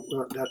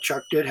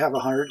Chuck did have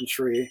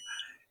 103,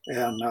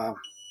 and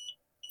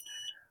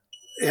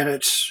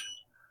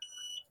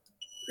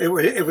it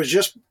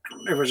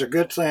was a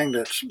good thing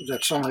that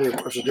somebody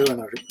was doing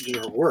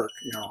their work,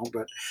 you know.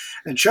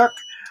 And Chuck,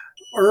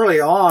 early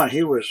on,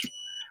 he was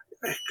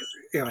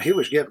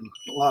getting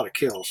a lot of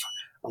kills,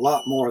 a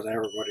lot more than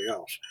everybody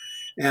else,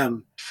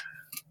 and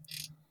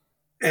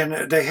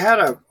they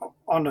had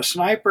on the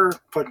sniper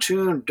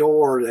platoon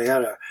door,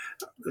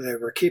 they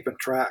were keeping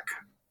track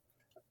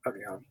of,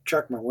 you know,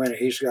 Chuck Mawhinney,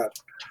 he's got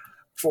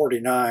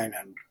 49,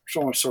 and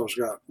so and so's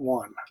got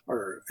 1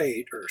 or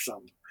 8 or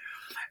something,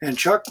 and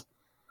Chuck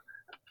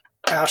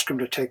asked him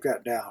to take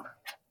that down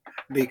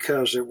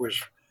because it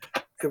was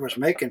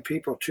making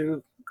people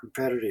too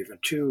competitive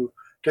and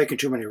taking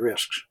too many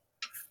risks,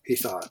 he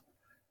thought,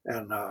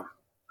 and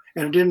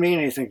it didn't mean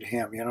anything to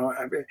him, you know.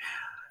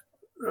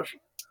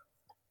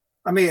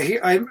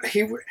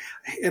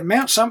 It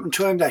meant something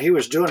to him that he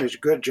was doing his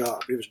good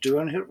job. He was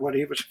doing what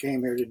he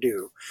came here to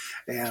do,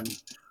 and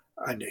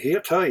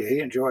he'll tell you he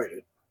enjoyed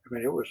it. I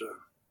mean, it was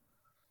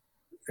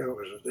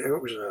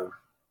a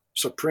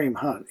supreme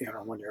hunt, you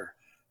know, when you're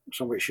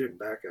somebody shooting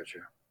back at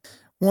you.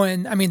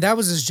 That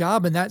was his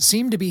job, and that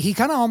seemed to be, he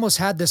kind of almost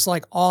had this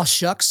like aw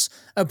shucks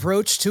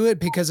approach to it,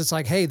 because it's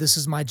like, hey, this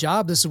is my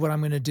job, this is what I'm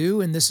going to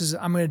do, and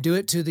I'm going to do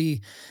it to the,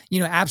 you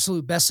know,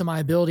 absolute best of my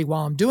ability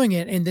while I'm doing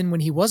it. And then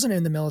when he wasn't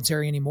in the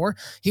military anymore,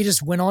 he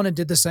just went on and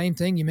did the same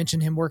thing. You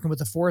mentioned him working with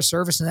the Forest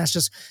Service, and that's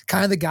just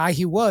kind of the guy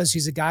he was.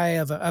 He's a guy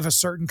of a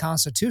certain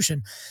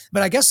constitution.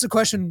 But I guess the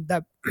question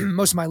that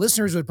most of my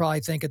listeners would probably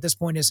think at this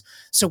point is,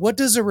 so what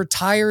does a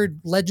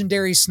retired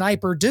legendary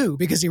sniper do?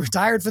 Because he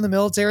retired from the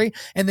military,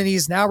 and then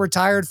he's now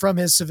retired from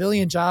his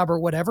civilian job or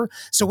whatever.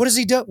 So what does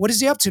he do? What is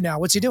he up to now?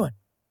 What's he doing?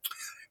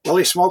 Well,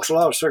 he smokes a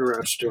lot of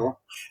cigarettes still,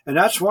 and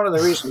that's one of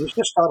the reasons. He's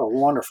just got a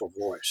wonderful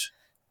voice.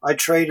 I'd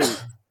trade him.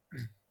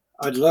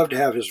 I'd love to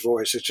have his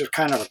voice. It's just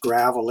kind of a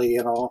gravelly,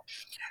 you know,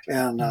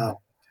 and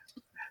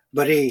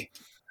but he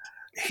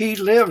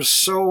lives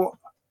so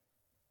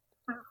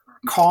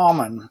calm.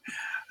 And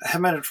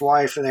him and his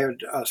wife, they had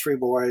 3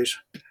 boys,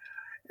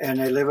 and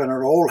they live in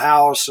an old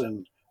house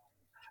in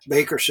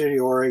Baker City,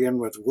 Oregon,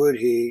 with wood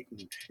heat.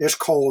 And it's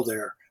cold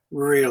there,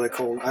 really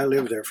cold. I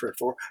lived there for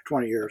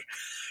 20 years.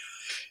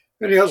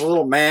 And he has a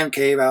little man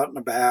cave out in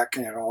the back,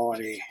 you know,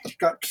 and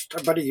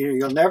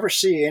you'll never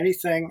see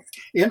anything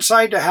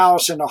inside the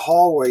house. In the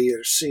hallway,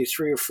 you see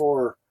 3 or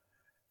 4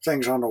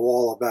 things on the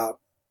wall about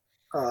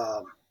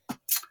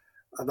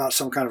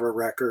some kind of a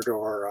record,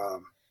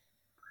 or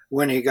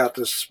when he got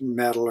this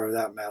medal or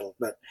that medal.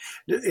 But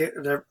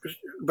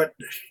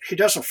he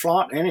doesn't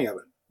flaunt any of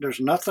it.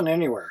 There's nothing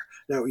anywhere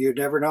that you'd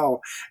never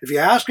know. If you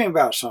ask him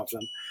about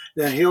something,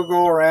 then he'll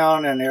go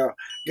around and he'll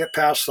get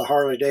past the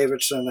Harley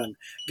Davidson and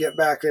get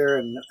back there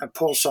and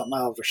pull something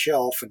out of the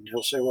shelf, and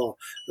he'll say, well,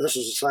 this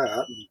is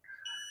that.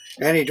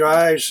 And he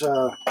drives,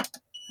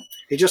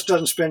 he just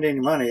doesn't spend any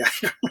money.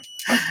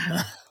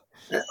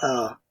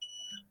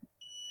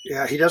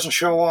 Yeah, he doesn't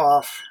show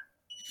off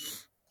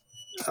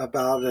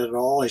about it at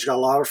all. He's got a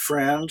lot of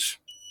friends.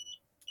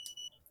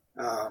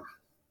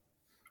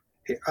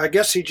 I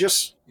guess he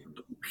just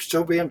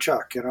still being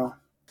Chuck, you know.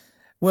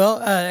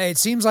 Well, it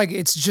seems like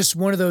it's just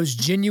one of those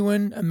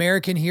genuine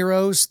American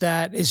heroes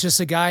that is just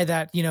a guy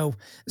that,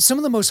 some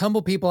of the most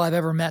humble people I've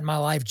ever met in my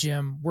life,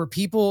 Jim, were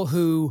people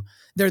who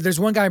there's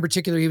one guy in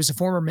particular. He was a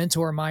former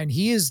mentor of mine.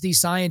 He is the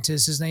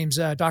scientist. His name's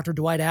Dr.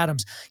 Dwight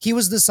Adams. He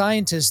was the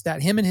scientist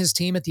that him and his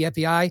team at the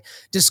FBI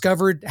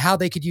discovered how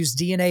they could use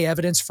DNA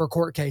evidence for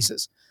court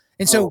cases.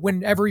 And so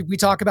whenever we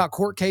talk about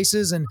court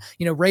cases and,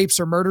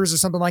 rapes or murders or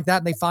something like that,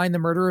 and they find the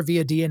murderer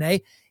via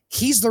DNA,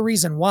 he's the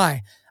reason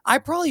why. I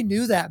probably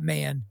knew that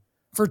man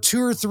for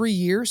 2 or 3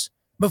 years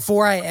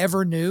before I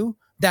ever knew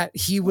that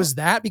he was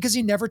that, because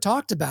he never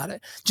talked about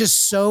it.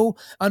 Just so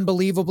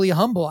unbelievably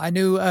humble. I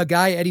knew a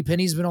guy, Eddie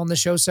Penny's been on the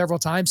show several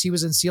times. He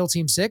was in SEAL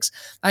Team 6.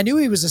 I knew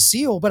he was a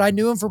SEAL, but I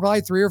knew him for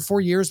probably 3 or 4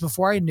 years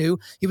before I knew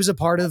he was a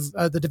part of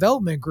the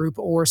development group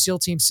or SEAL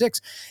Team 6.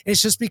 And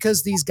it's just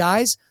because these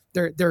guys,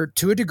 they're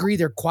to a degree,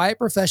 they're quiet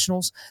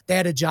professionals. They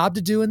had a job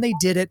to do and they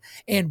did it.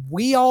 And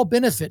we all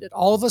benefited.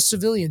 All of us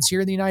civilians here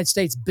in the United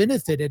States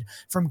benefited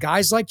from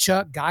guys like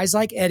Chuck, guys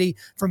like Eddie,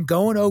 from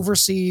going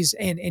overseas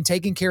and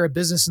taking care of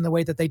business in the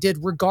way that they did,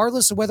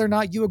 regardless of whether or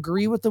not you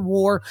agree with the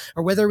war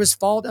or whether it was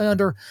fought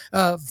under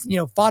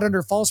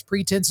false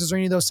pretenses or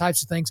any of those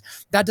types of things.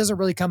 That doesn't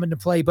really come into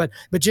play. But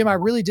Jim, I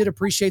really did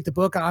appreciate the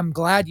book. I'm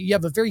glad you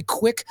have a very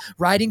quick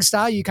writing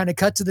style. You kind of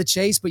cut to the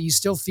chase, but you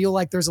still feel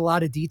like there's a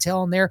lot of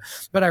detail in there.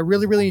 But I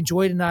really, really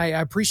enjoyed it, and I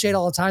appreciate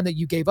all the time that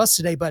you gave us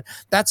today. But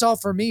that's all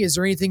for me. Is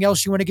there anything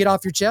else you want to get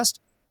off your chest?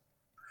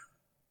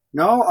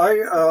 No,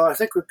 I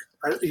think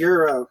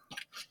you're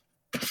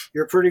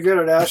pretty good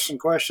at asking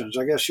questions.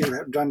 I guess you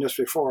have done this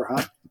before,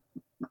 huh?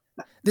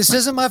 This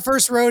isn't my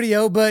first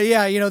rodeo, but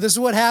yeah, this is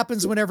what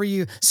happens whenever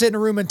you sit in a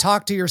room and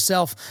talk to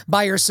yourself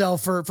by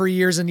yourself for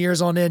years and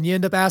years on end. You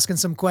end up asking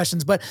some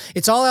questions, but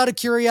it's all out of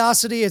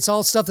curiosity. It's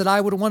all stuff that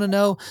I would want to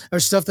know or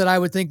stuff that I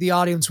would think the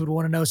audience would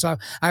want to know. So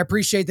I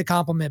appreciate the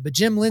compliment. But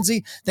Jim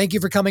Lindsay, thank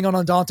you for coming on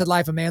Undaunted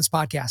Life of Man's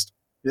podcast.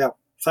 Yeah.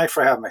 Thanks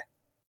for having me.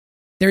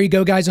 There you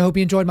go, guys. I hope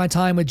you enjoyed my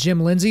time with Jim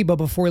Lindsay. But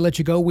before we let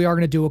you go, we are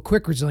going to do a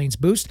quick resilience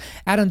boost.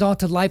 At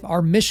Undaunted Life,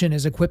 our mission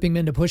is equipping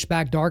men to push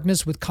back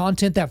darkness with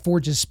content that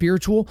forges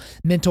spiritual,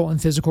 mental,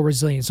 and physical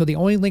resilience. So the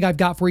only link I've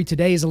got for you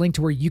today is a link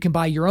to where you can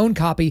buy your own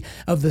copy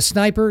of The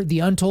Sniper, The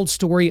Untold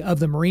Story of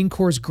the Marine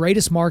Corps'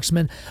 Greatest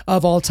Marksman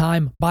of All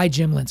Time by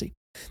Jim Lindsay.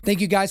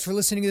 Thank you guys for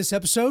listening to this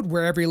episode.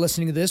 Wherever you're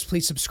listening to this,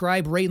 please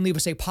subscribe, rate, and leave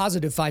us a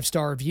positive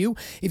 5-star review.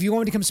 If you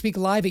want me to come speak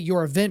live at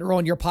your event or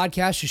on your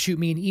podcast, just shoot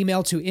me an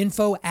email to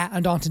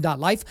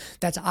info@undaunted.life.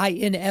 That's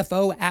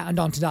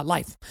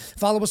info@undaunted.life.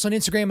 Follow us on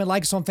Instagram and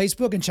like us on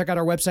Facebook, and check out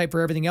our website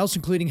for everything else,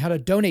 including how to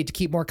donate to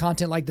keep more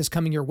content like this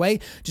coming your way.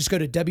 Just go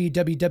to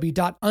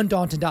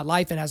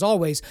www.undaunted.life. And as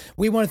always,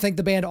 we want to thank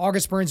the band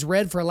August Burns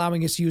Red for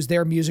allowing us to use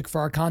their music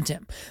for our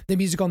content. The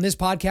music on this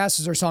podcast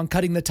is our song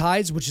Cutting the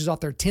Tides, which is off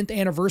their 10th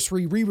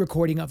anniversary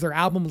re-recording of their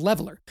album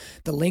Leveler.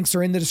 The links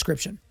are in the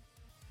description.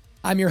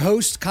 I'm your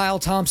host, Kyle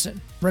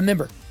Thompson.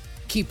 Remember,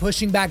 keep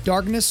pushing back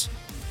darkness,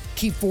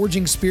 keep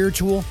forging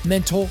spiritual,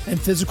 mental, and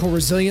physical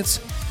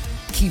resilience,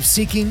 keep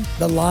seeking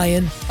the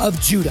Lion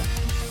of Judah.